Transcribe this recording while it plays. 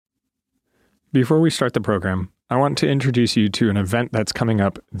Before we start the program, I want to introduce you to an event that's coming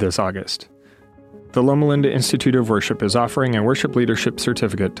up this August. The Loma Linda Institute of Worship is offering a worship leadership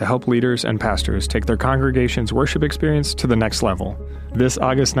certificate to help leaders and pastors take their congregation's worship experience to the next level. This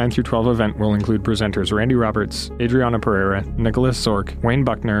August 9 through 12 event will include presenters Randy Roberts, Adriana Pereira, Nicholas Zork, Wayne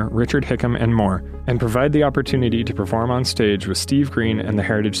Buckner, Richard Hickam, and more, and provide the opportunity to perform on stage with Steve Green and the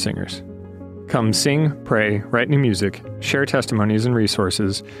Heritage Singers. Come sing, pray, write new music, share testimonies and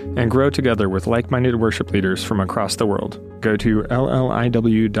resources, and grow together with like-minded worship leaders from across the world. Go to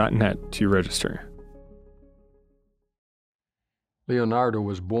lliw.net to register. Leonardo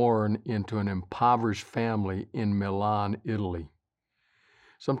was born into an impoverished family in Milan, Italy.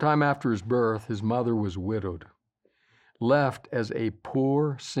 Sometime after his birth, his mother was widowed, left as a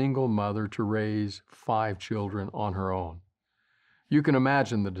poor single mother to raise 5 children on her own. You can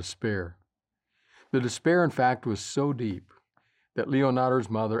imagine the despair. The despair, in fact, was so deep that Leonardo's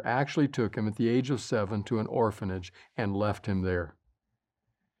mother actually took him at the age of 7 to an orphanage and left him there.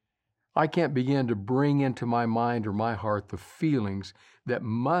 I can't begin to bring into my mind or my heart the feelings that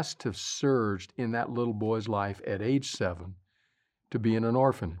must have surged in that little boy's life at age 7 to be in an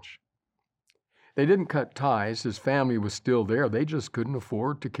orphanage. They didn't cut ties. His family was still there. They just couldn't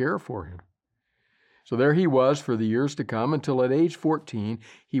afford to care for him. So there he was for the years to come until at age 14,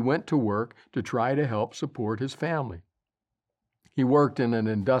 he went to work to try to help support his family. He worked in an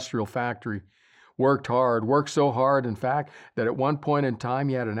industrial factory, worked hard, worked so hard, in fact, that at one point in time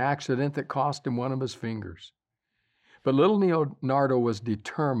he had an accident that cost him one of his fingers. But little Leonardo was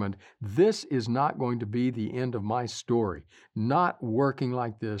determined, this is not going to be the end of my story, not working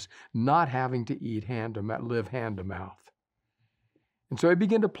like this, not having to live hand to mouth. And so he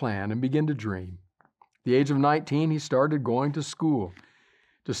began to plan and began to dream. At the age of 19, he started going to school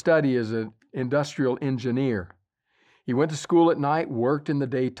to study as an industrial engineer. He went to school at night, worked in the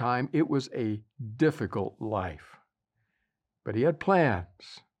daytime. It was a difficult life. But he had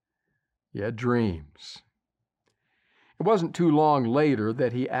plans. He had dreams. It wasn't too long later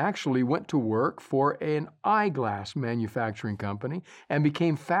that he actually went to work for an eyeglass manufacturing company and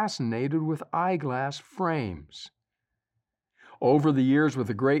became fascinated with eyeglass frames. Over the years, with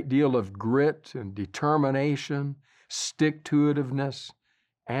a great deal of grit and determination, stick-to-itiveness,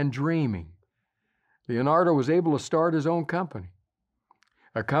 and dreaming, Leonardo was able to start his own company,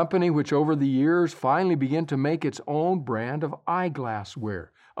 a company which over the years finally began to make its own brand of eyeglassware,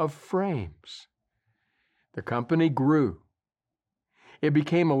 of frames. The company grew. It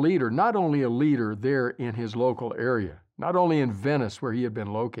became a leader, not only a leader there in his local area, not only in Venice where he had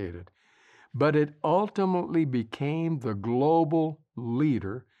been located, but it ultimately became the global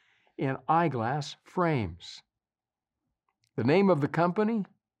leader in eyeglass frames. The name of the company?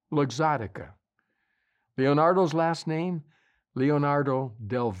 Luxottica. Leonardo's last name? Leonardo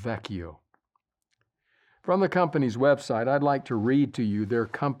Del Vecchio. From the company's website, I'd like to read to you their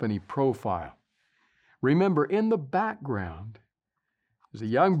company profile. Remember, in the background is a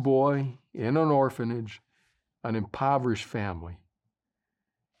young boy in an orphanage, an impoverished family.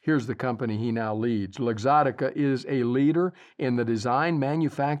 Here's the company he now leads. Luxottica is a leader in the design,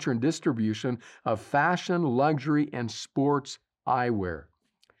 manufacture, and distribution of fashion, luxury, and sports eyewear.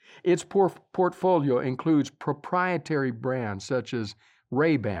 Its portfolio includes proprietary brands such as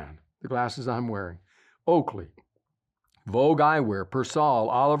Ray-Ban, the glasses I'm wearing, Oakley, Vogue Eyewear, Persol,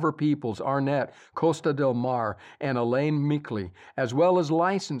 Oliver Peoples, Arnett, Costa del Mar, and Elaine Mickley, as well as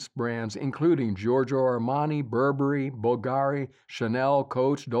licensed brands including Giorgio Armani, Burberry, Bulgari, Chanel,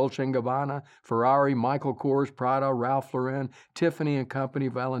 Coach, Dolce & Gabbana, Ferrari, Michael Kors, Prada, Ralph Lauren, Tiffany & Company,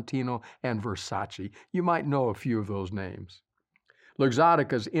 Valentino, and Versace. You might know a few of those names.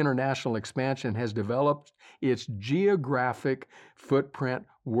 Luxottica's international expansion has developed its geographic footprint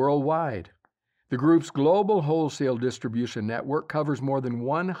worldwide. The group's global wholesale distribution network covers more than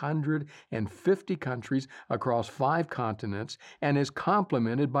 150 countries across 5 continents and is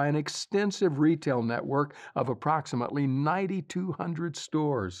complemented by an extensive retail network of approximately 9,200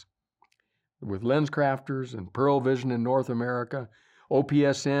 stores. With LensCrafters and Pearl Vision in North America,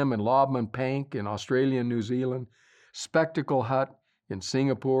 OPSM and Laubman Pank in Australia and New Zealand, Spectacle Hut in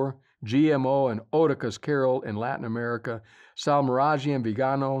Singapore, GMO and Oticus Carol in Latin America, Salmoiraghi and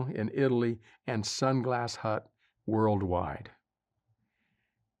Vigano in Italy, and Sunglass Hut worldwide.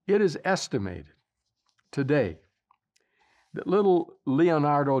 It is estimated today that little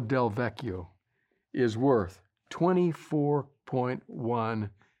Leonardo Del Vecchio is worth $24.1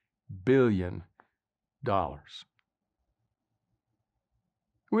 billion.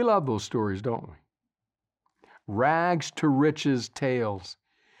 We love those stories, don't we? Rags to riches tales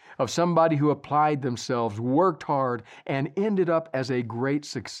of somebody who applied themselves, worked hard, and ended up as a great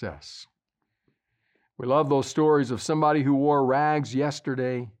success. We love those stories of somebody who wore rags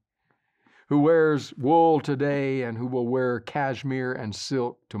yesterday, who wears wool today, and who will wear cashmere and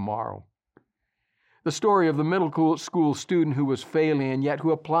silk tomorrow. The story of the middle school student who was failing and yet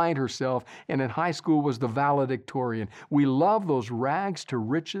who applied herself and in high school was the valedictorian. We love those rags to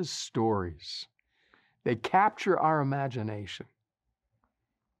riches stories. They capture our imagination,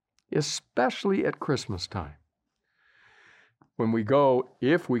 especially at Christmas time. When we go,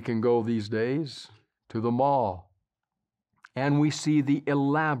 if we can go these days, to the mall, and we see the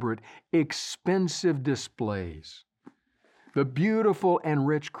elaborate, expensive displays, the beautiful and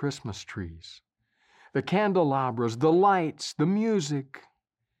rich Christmas trees, the candelabras, the lights, the music,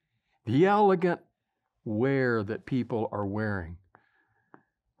 the elegant wear that people are wearing.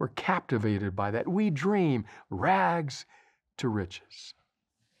 We're captivated by that. We dream rags to riches,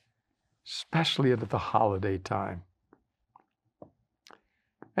 especially at the holiday time.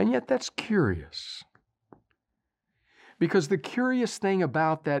 And yet that's curious. Because the curious thing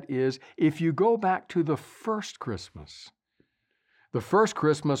about that is, if you go back to the first Christmas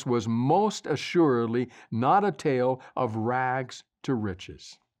was most assuredly not a tale of rags to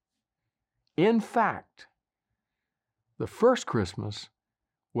riches. In fact, the first Christmas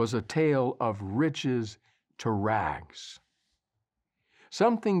was a tale of riches to rags.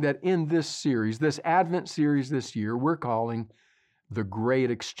 Something that in this series, this Advent series this year, we're calling the Great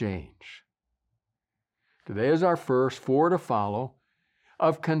Exchange. Today is our first, 4 to follow,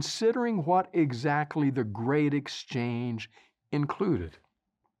 of considering what exactly the Great Exchange included.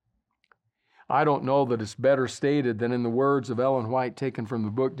 I don't know that it's better stated than in the words of Ellen White taken from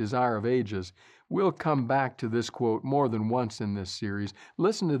the book Desire of Ages. We'll come back to this quote more than once in this series.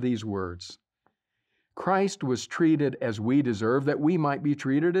 Listen to these words. Christ was treated as we deserve, that we might be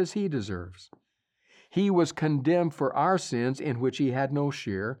treated as He deserves. He was condemned for our sins in which He had no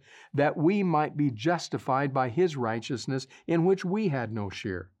share, that we might be justified by His righteousness in which we had no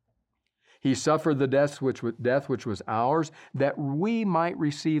share. He suffered the death which was ours, that we might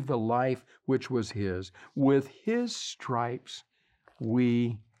receive the life which was His. With His stripes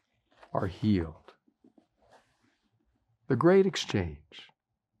we are healed. The Great Exchange.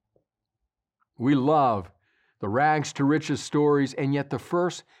 We love the rags to riches stories, and yet the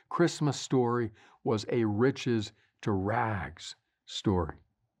first Christmas story was a riches to rags story.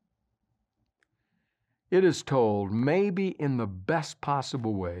 It is told, maybe in the best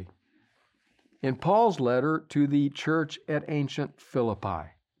possible way, in Paul's letter to the church at ancient Philippi.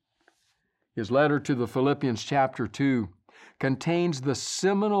 His letter to the Philippians chapter 2 contains the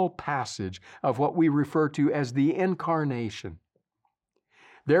seminal passage of what we refer to as the Incarnation.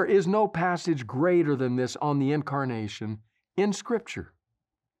 There is no passage greater than this on the Incarnation in Scripture.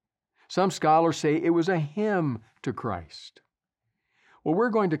 Some scholars say it was a hymn to Christ. Well, we're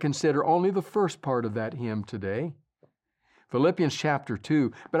going to consider only the first part of that hymn today, Philippians chapter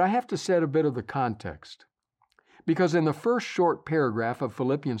 2, but I have to set a bit of the context. Because in the first short paragraph of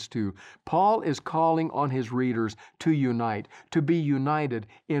Philippians 2, Paul is calling on his readers to unite, to be united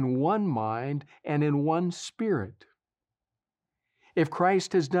in one mind and in one spirit. If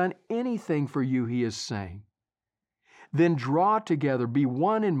Christ has done anything for you, he is saying, then draw together, be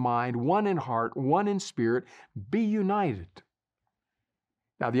one in mind, one in heart, one in spirit, be united.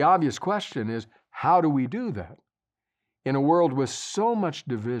 Now, the obvious question is, how do we do that? In a world with so much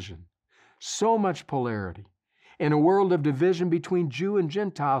division, so much polarity, in a world of division between Jew and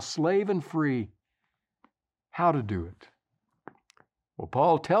Gentile, slave and free, how to do it? Well,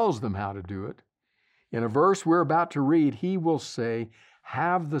 Paul tells them how to do it. In a verse we're about to read, he will say,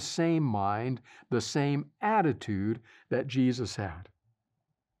 have the same mind, the same attitude that Jesus had.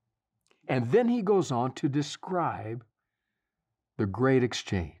 And then he goes on to describe the great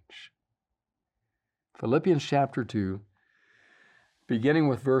exchange. Philippians chapter 2, beginning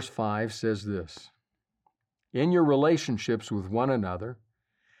with verse 5, says this, in your relationships with one another,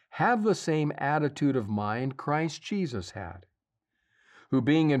 have the same attitude of mind Christ Jesus had, who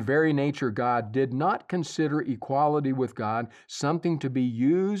being in very nature God, did not consider equality with God something to be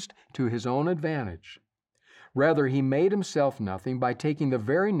used to his own advantage. Rather, he made himself nothing by taking the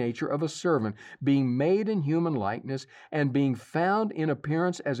very nature of a servant, being made in human likeness, and being found in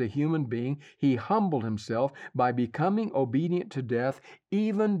appearance as a human being, he humbled himself by becoming obedient to death,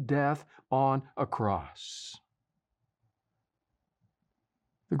 even death on a cross.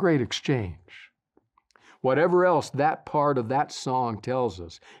 The great exchange. Whatever else that part of that song tells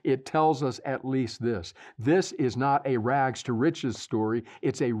us, it tells us at least this. This is not a rags to riches story,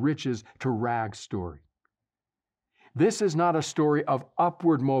 it's a riches to rags story. This is not a story of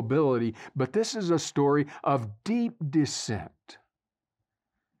upward mobility, but this is a story of deep descent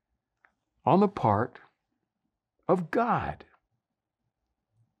on the part of God.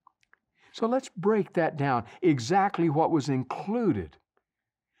 So let's break that down, exactly what was included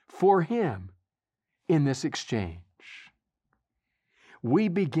for him in this exchange. We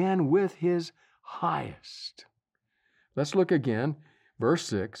began with his highest. Let's look again, verse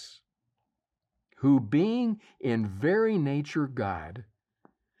 6. Who being in very nature God,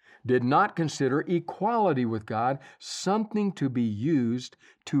 did not consider equality with God something to be used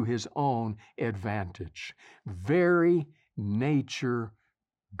to his own advantage. Very nature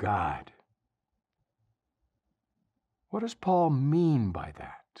God. What does Paul mean by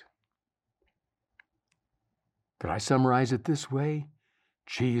that? Could I summarize it this way?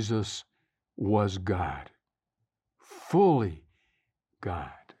 Jesus was God, fully God.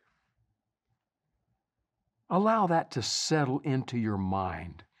 Allow that to settle into your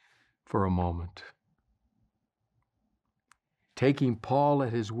mind for a moment. Taking Paul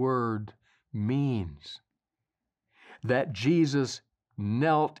at his word means that Jesus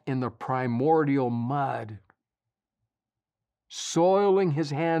knelt in the primordial mud. Soiling his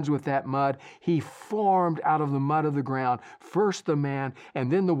hands with that mud, he formed out of the mud of the ground first the man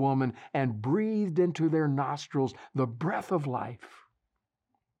and then the woman, and breathed into their nostrils the breath of life.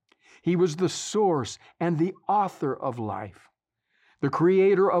 He was the source and the author of life, the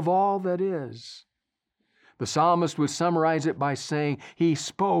creator of all that is. The psalmist would summarize it by saying, he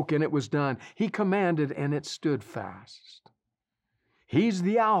spoke and it was done. He commanded and it stood fast. He's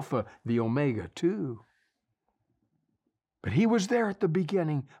the Alpha, the Omega too. But he was there at the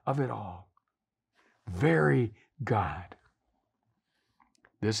beginning of it all. Very God.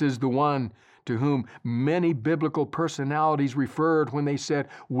 This is the one to whom many biblical personalities referred when they said,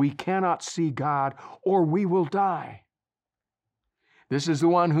 we cannot see God or we will die. This is the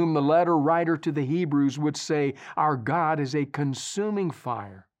one whom the letter writer to the Hebrews would say, our God is a consuming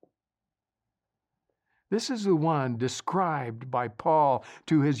fire. This is the one described by Paul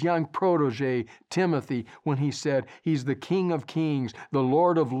to his young protege, Timothy, when he said, he's the King of kings, the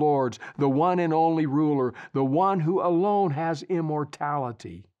Lord of lords, the one and only ruler, the one who alone has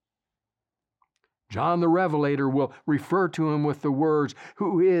immortality. John the Revelator will refer to him with the words,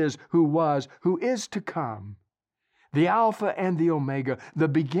 who is, who was, who is to come. The Alpha and the Omega, the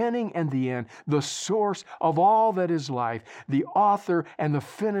beginning and the end, the source of all that is life, the author and the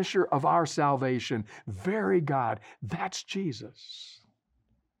finisher of our salvation. Very God, that's Jesus.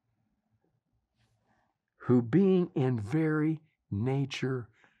 Who being in very nature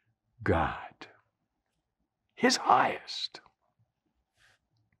God, his highest.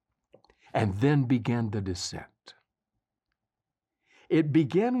 And then began the descent. It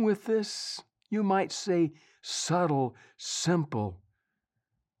began with this, you might say, subtle, simple,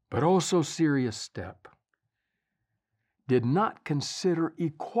 but also serious step. Did not consider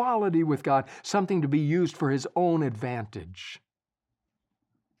equality with God something to be used for his own advantage.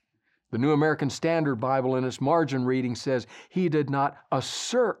 The New American Standard Bible in its margin reading says, he did not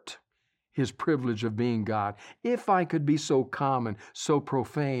assert his privilege of being God. If I could be so common, so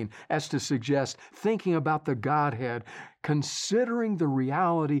profane, as to suggest thinking about the Godhead, considering the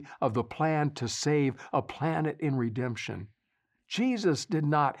reality of the plan to save a planet in redemption. Jesus did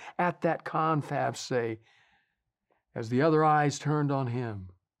not at that confab say, as the other eyes turned on him,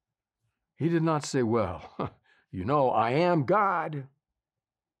 he did not say, well, you know, I am God.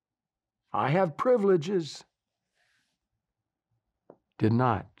 I have privileges. Did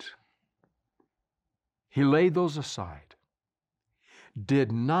not. He laid those aside.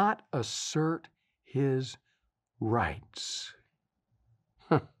 Did not assert his rights.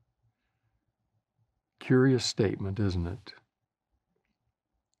 Curious statement, isn't it?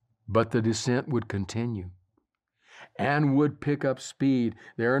 But the descent would continue and would pick up speed.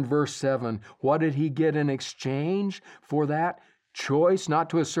 There in verse 7, what did he get in exchange for that choice not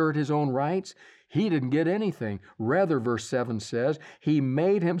to assert his own rights? He didn't get anything. Rather, verse 7 says, he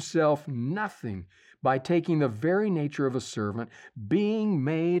made himself nothing by taking the very nature of a servant, being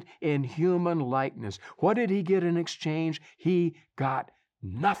made in human likeness. What did he get in exchange? He got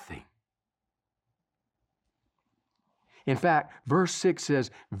nothing. In fact, verse 6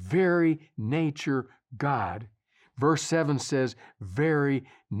 says, very nature God. Verse 7 says, very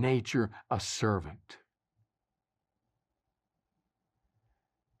nature a servant.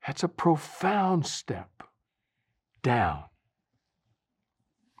 That's a profound step down.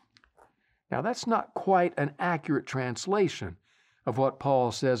 Now, that's not quite an accurate translation of what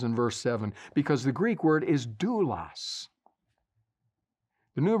Paul says in verse 7, because the Greek word is doulos.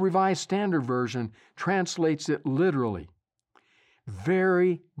 The New Revised Standard Version translates it literally,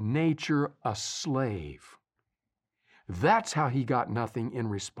 very nature a slave. That's how he got nothing in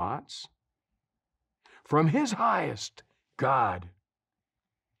response. from His highest God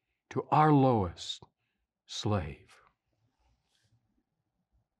to our lowest slave.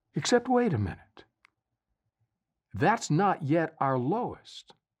 Except, wait a minute. That's not yet our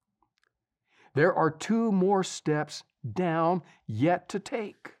lowest. There are 2 more steps down yet to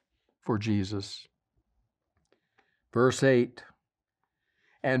take for Jesus. Verse 8,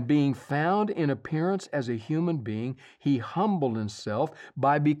 and being found in appearance as a human being, He humbled Himself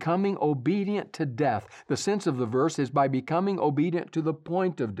by becoming obedient to death. The sense of the verse is by becoming obedient to the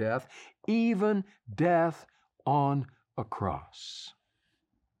point of death, even death on a cross.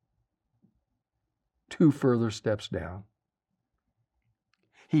 2 further steps down.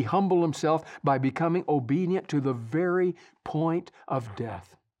 He humbled Himself by becoming obedient to the very point of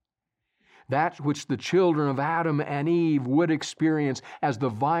death. That which the children of Adam and Eve would experience as the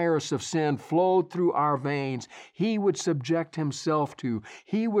virus of sin flowed through our veins, He would subject Himself to.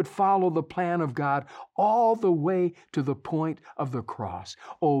 He would follow the plan of God all the way to the point of the cross,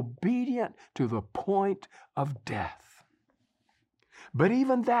 obedient to the point of death. But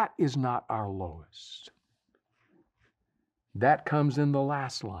even that is not our lowest. That comes in the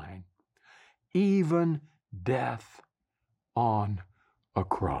last line. Even death on a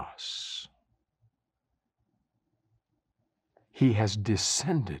cross. He has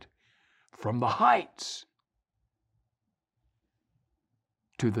descended from the heights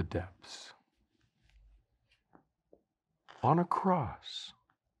to the depths. On a cross.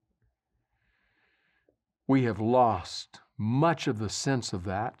 We have lost much of the sense of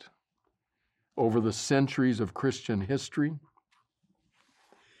that over the centuries of Christian history.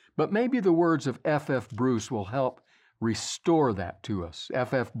 But maybe the words of F.F. Bruce will help restore that to us.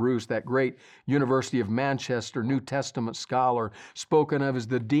 F.F. Bruce, that great University of Manchester New Testament scholar, spoken of as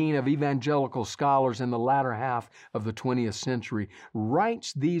the dean of evangelical scholars in the latter half of the 20th century,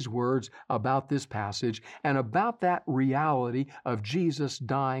 writes these words about this passage and about that reality of Jesus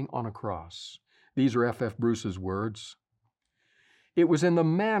dying on a cross. These are F.F. Bruce's words. It was in the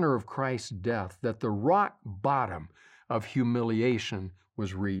manner of Christ's death that the rock bottom of humiliation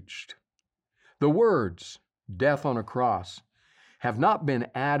was reached. The words, death on a cross, have not been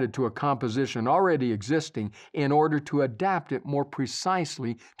added to a composition already existing in order to adapt it more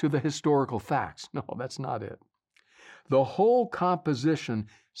precisely to the historical facts. No, that's not it. The whole composition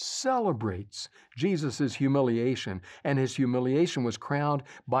celebrates Jesus' humiliation, and His humiliation was crowned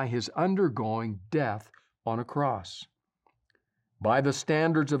by His undergoing death on a cross. By the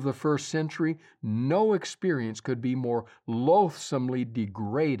standards of the first century, no experience could be more loathsomely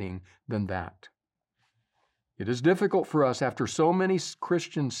degrading than that. It is difficult for us, after so many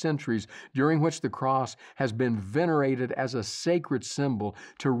Christian centuries during which the cross has been venerated as a sacred symbol,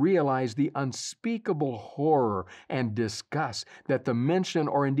 to realize the unspeakable horror and disgust that the mention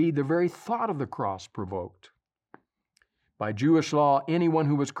or indeed the very thought of the cross provoked. By Jewish law, anyone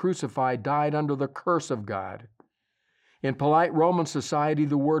who was crucified died under the curse of God. In polite Roman society,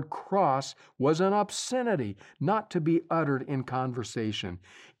 the word cross was an obscenity not to be uttered in conversation.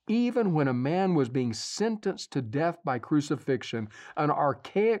 Even when a man was being sentenced to death by crucifixion, an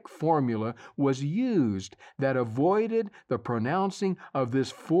archaic formula was used that avoided the pronouncing of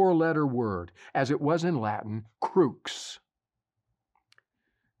this 4-letter word, as it was in Latin, crux.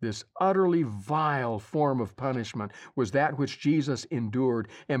 This utterly vile form of punishment was that which Jesus endured,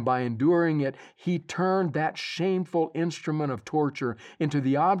 and by enduring it, He turned that shameful instrument of torture into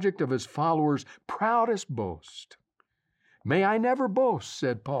the object of His followers' proudest boast. May I never boast,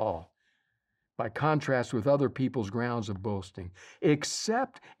 said Paul, by contrast with other people's grounds of boasting,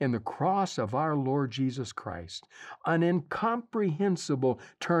 except in the cross of our Lord Jesus Christ, an incomprehensible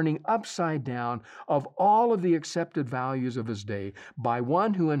turning upside down of all of the accepted values of His day by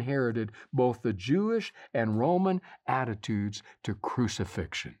one who inherited both the Jewish and Roman attitudes to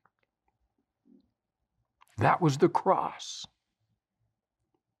crucifixion. That was the cross.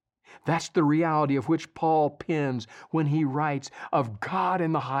 That's the reality of which Paul pens when he writes of God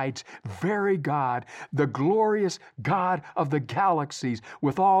in the heights, very God, the glorious God of the galaxies,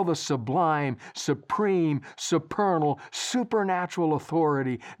 with all the sublime, supreme, supernal, supernatural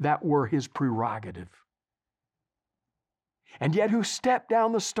authority that were His prerogative. And yet who stepped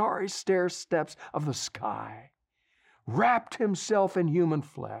down the starry stair steps of the sky, wrapped Himself in human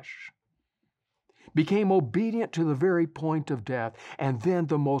flesh, became obedient to the very point of death, and then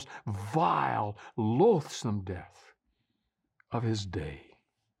the most vile, loathsome death of His day.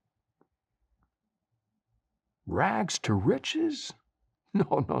 Rags to riches?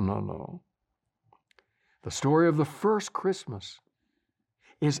 No. The story of the first Christmas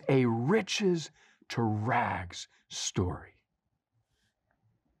is a riches to rags story.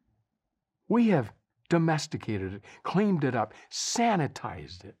 We have domesticated it, cleaned it up,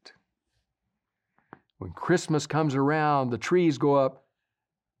 sanitized it. When Christmas comes around, the trees go up,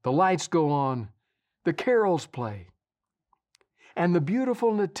 the lights go on, the carols play, and the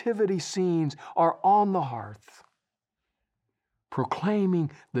beautiful nativity scenes are on the hearth,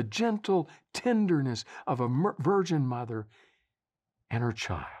 proclaiming the gentle tenderness of a virgin mother and her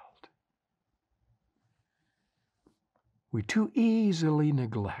child. We too easily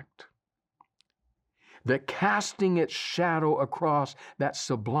neglect that casting its shadow across that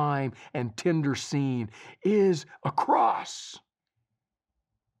sublime and tender scene is a cross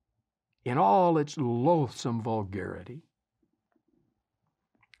in all its loathsome vulgarity.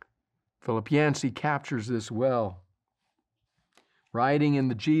 Philip Yancey captures this well, writing in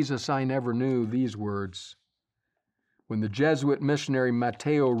The Jesus I Never Knew these words: when the Jesuit missionary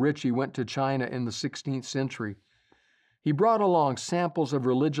Matteo Ricci went to China in the 16th century, he brought along samples of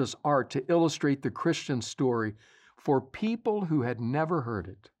religious art to illustrate the Christian story for people who had never heard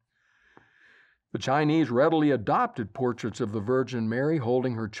it. The Chinese readily adopted portraits of the Virgin Mary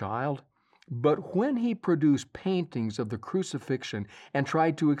holding her child, but when he produced paintings of the crucifixion and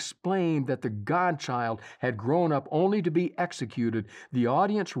tried to explain that the God-child had grown up only to be executed, the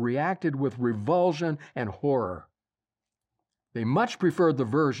audience reacted with revulsion and horror. They much preferred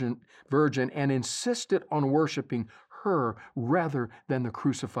the Virgin and insisted on worshiping her rather than the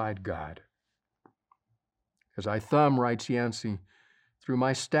crucified God. As I thumb, writes Yancey, through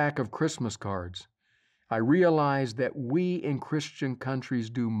my stack of Christmas cards, I realize that we in Christian countries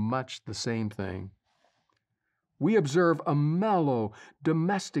do much the same thing. We observe a mellow,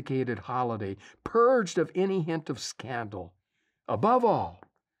 domesticated holiday, purged of any hint of scandal. Above all,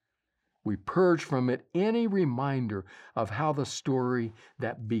 we purge from it any reminder of how the story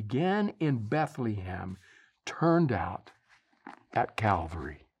that began in Bethlehem turned out at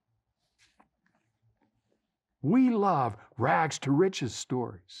Calvary. We love rags to riches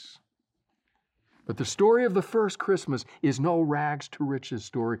stories. But the story of the first Christmas is no rags to riches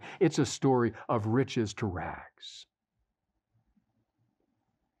story. It's a story of riches to rags.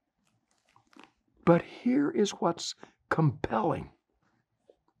 But here is what's compelling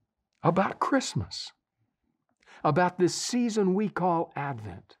about Christmas, about this season we call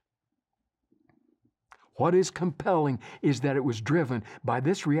Advent. What is compelling is that it was driven by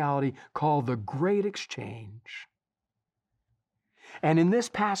this reality called the Great Exchange. And in this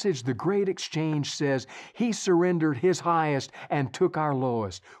passage, the Great Exchange says he surrendered his highest and took our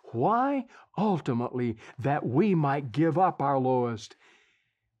lowest. Why? Ultimately, that we might give up our lowest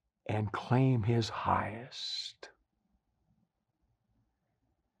and claim his highest.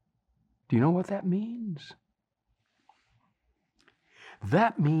 Do you know what that means?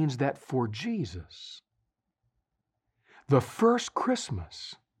 That means that for Jesus, the first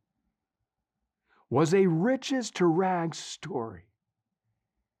Christmas was a riches to rags story,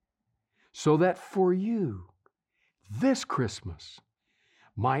 so that for you, this Christmas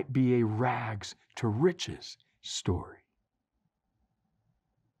might be a rags to riches story.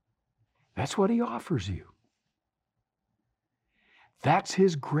 That's what he offers you. That's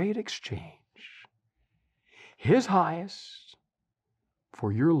his great exchange. His highest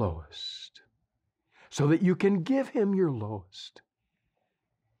for your lowest, so that you can give him your lowest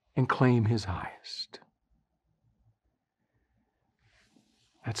and claim his highest.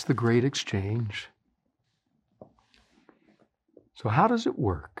 That's the great exchange. So how does it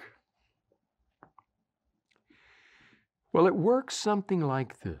work? Well, it works something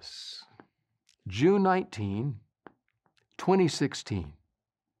like this. June 19, 2016,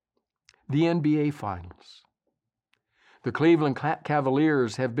 the NBA Finals. The Cleveland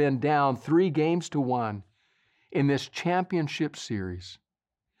Cavaliers have been down 3-1 in this championship series.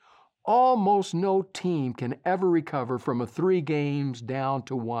 Almost no team can ever recover from a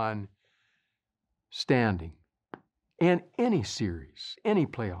 3-1 standing in any series, any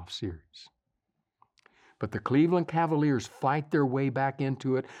playoff series. But the Cleveland Cavaliers fight their way back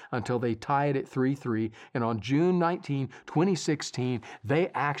into it until they tie it at 3-3. And on June 19, 2016, they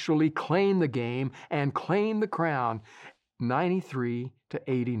actually claim the game and claim the crown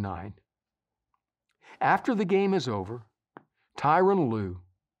 93-89. After the game is over, Tyronn Lue,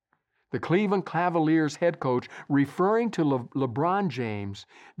 the Cleveland Cavaliers head coach, referring to LeBron James,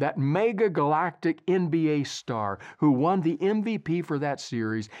 that mega galactic NBA star who won the MVP for that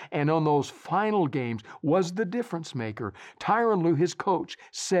series and on those final games was the difference maker. Tyronn Lue, his coach,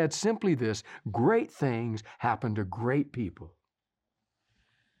 said simply this: great things happen to great people.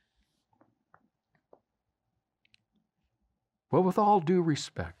 Well, with all due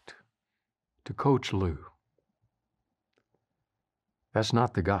respect to Coach Lue, that's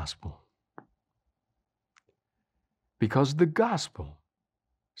not the gospel. Because the gospel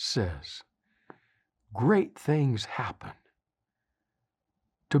says great things happen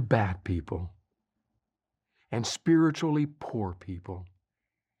to bad people and spiritually poor people,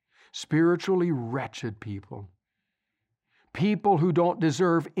 spiritually wretched people, people who don't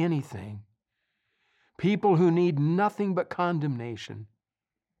deserve anything, people who need nothing but condemnation,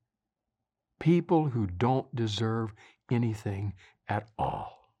 people who don't deserve anything at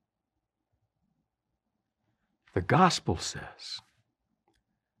all. The gospel says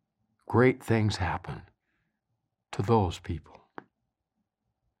great things happen to those people.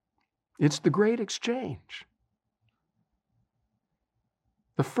 It's the great exchange.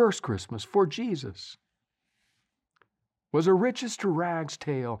 The first Christmas for Jesus was a riches to rags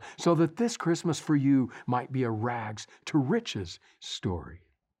tale, so that this Christmas for you might be a rags to riches story.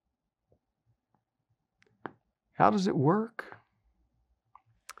 How does it work?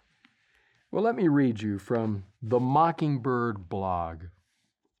 Well, let me read you from the Mockingbird blog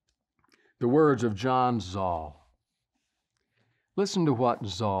the words of John Zoll. Listen to what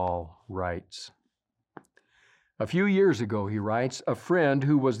Zoll writes. A few years ago, he writes, a friend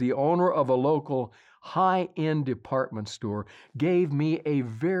who was the owner of a local high-end department store gave me a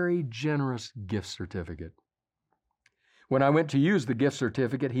very generous gift certificate. When I went to use the gift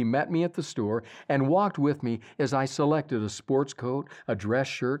certificate, he met me at the store and walked with me as I selected a sports coat, a dress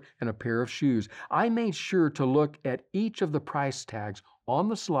shirt, and a pair of shoes. I made sure to look at each of the price tags on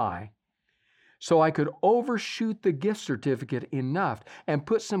the sly so I could overshoot the gift certificate enough and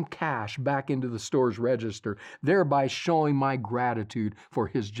put some cash back into the store's register, thereby showing my gratitude for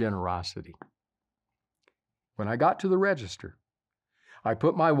his generosity. When I got to the register, I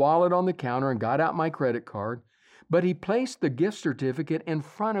put my wallet on the counter and got out my credit card, but he placed the gift certificate in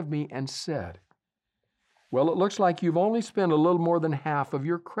front of me and said, "Well, it looks like you've only spent a little more than half of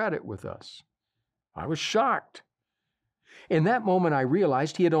your credit with us." I was shocked. In that moment, I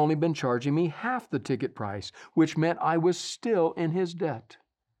realized he had only been charging me half the ticket price, which meant I was still in his debt.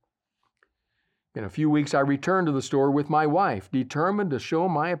 In a few weeks, I returned to the store with my wife, determined to show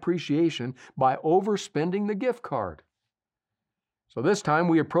my appreciation by overspending the gift card. So this time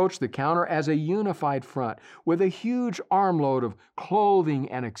we approached the counter as a unified front with a huge armload of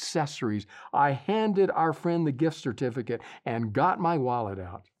clothing and accessories. I handed our friend the gift certificate and got my wallet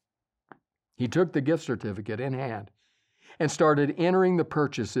out. He took the gift certificate in hand and started entering the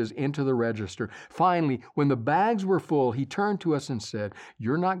purchases into the register. Finally, when the bags were full, he turned to us and said,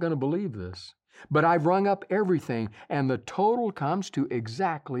 "You're not going to believe this, but I've rung up everything and the total comes to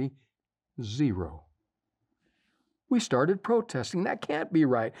exactly $0. We started protesting. That can't be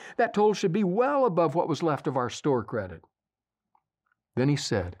right. That total should be well above what was left of our store credit. Then he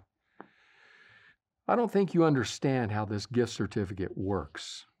said, "I don't think you understand how this gift certificate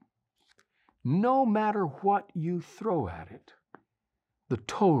works. No matter what you throw at it, the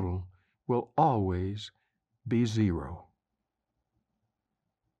total will always be $0.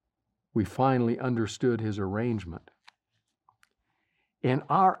 We finally understood his arrangement. In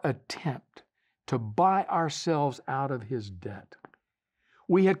our attempt to buy ourselves out of his debt,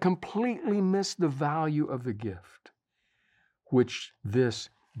 we had completely missed the value of the gift, which this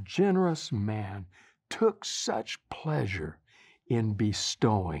generous man took such pleasure in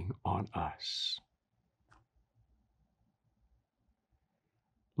bestowing on us."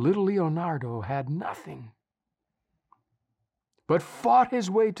 Little Leonardo had nothing, but fought his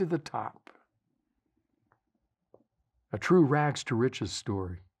way to the top. A true rags to riches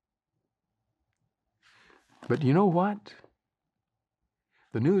story. But you know what?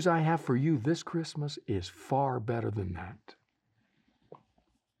 The news I have for you this Christmas is far better than that.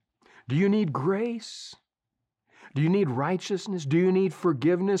 Do you need grace? Do you need righteousness? Do you need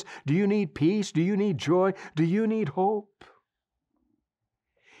forgiveness? Do you need peace? Do you need joy? Do you need hope?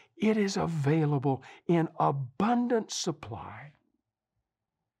 It is available in abundant supply.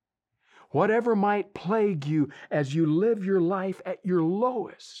 Whatever might plague you as you live your life at your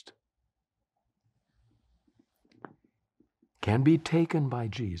lowest can be taken by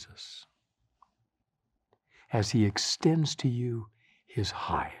Jesus as he extends to you his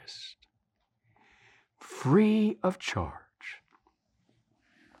highest, free of charge.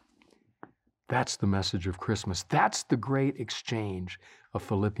 That's the message of Christmas. That's the great exchange of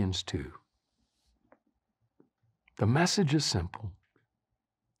Philippians 2. The message is simple.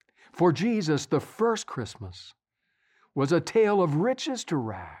 For Jesus, the first Christmas was a tale of riches to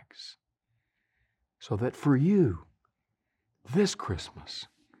rags, so that for you, this Christmas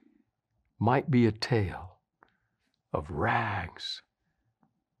might be a tale of rags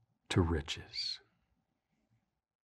to riches.